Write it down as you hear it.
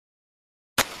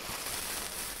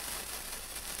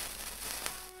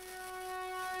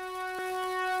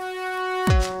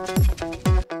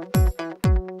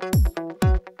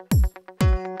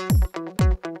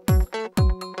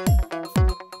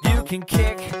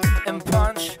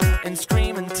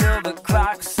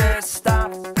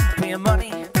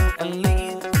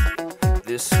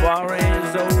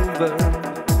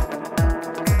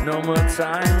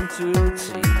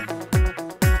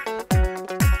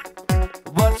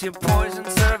Mix your poison,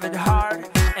 serve it hard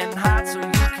and hot so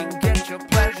you can get your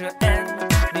pleasure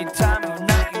any time of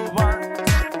night you want,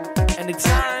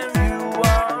 anytime you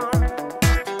want.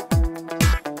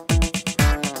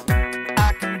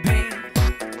 I can be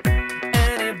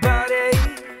anybody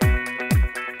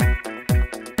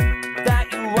that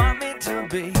you want me to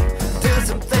be. Do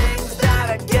some things that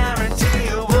I guarantee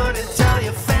you wouldn't tell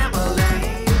your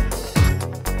family.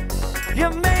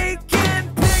 You're making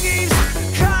piggies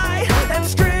cry and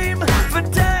scream for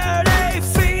dirty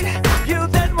feet. You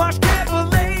then wash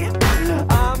carefully.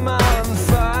 I'm on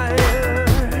fire.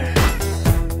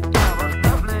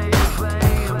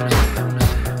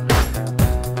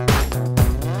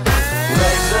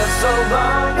 Legs are so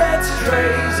long, it's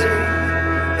crazy.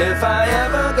 If I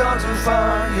ever go too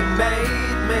far, you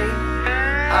made me.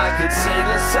 I could sing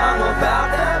a song about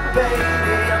that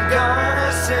baby. I'm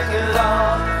gonna sing it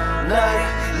all night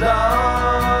long.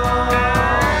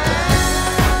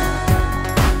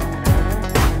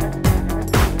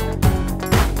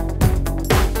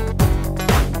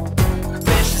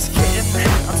 Vicious kid,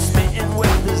 I'm smitten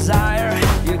with desire.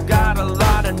 You got a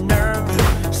lot of nerve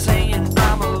saying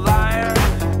I'm a liar.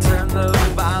 Turn the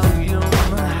volume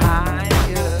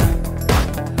higher.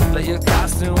 Let your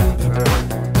costume purr.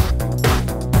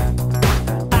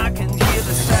 I can hear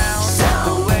the sound,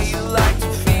 the way you like to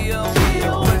feel.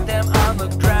 You put them on the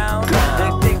ground,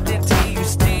 their dignity you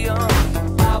steal.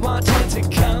 I want you to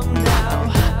come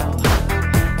now.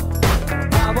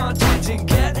 I want you to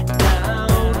get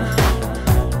down.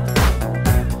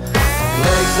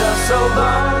 Legs are so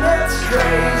long, it's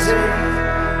crazy.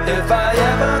 If I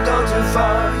ever go too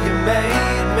far, you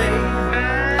made me.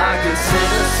 I could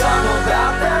sing a song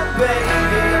about that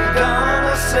baby. I'm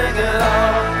gonna sing it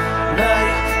all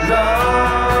night long.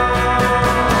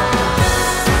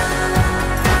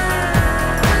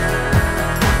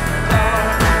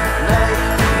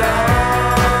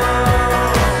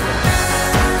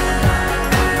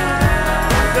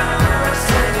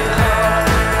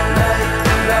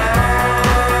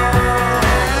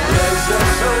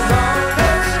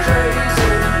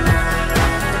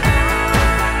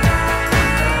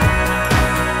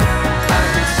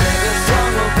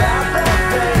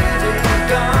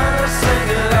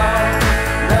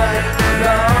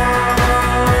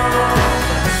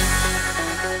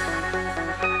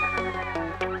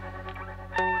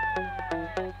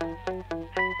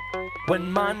 When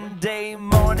Monday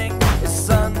morning is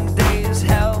Sunday's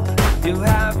hell, you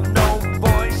have no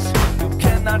voice, you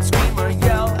cannot scream or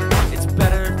yell. It's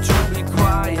better to be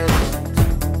quiet,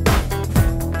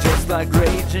 just like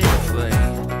raging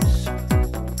flames,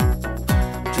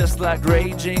 just like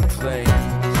raging flames.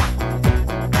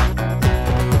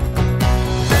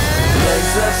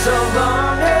 Legs are so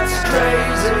long, it's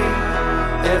crazy.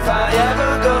 If I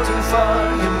ever go too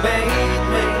far, you made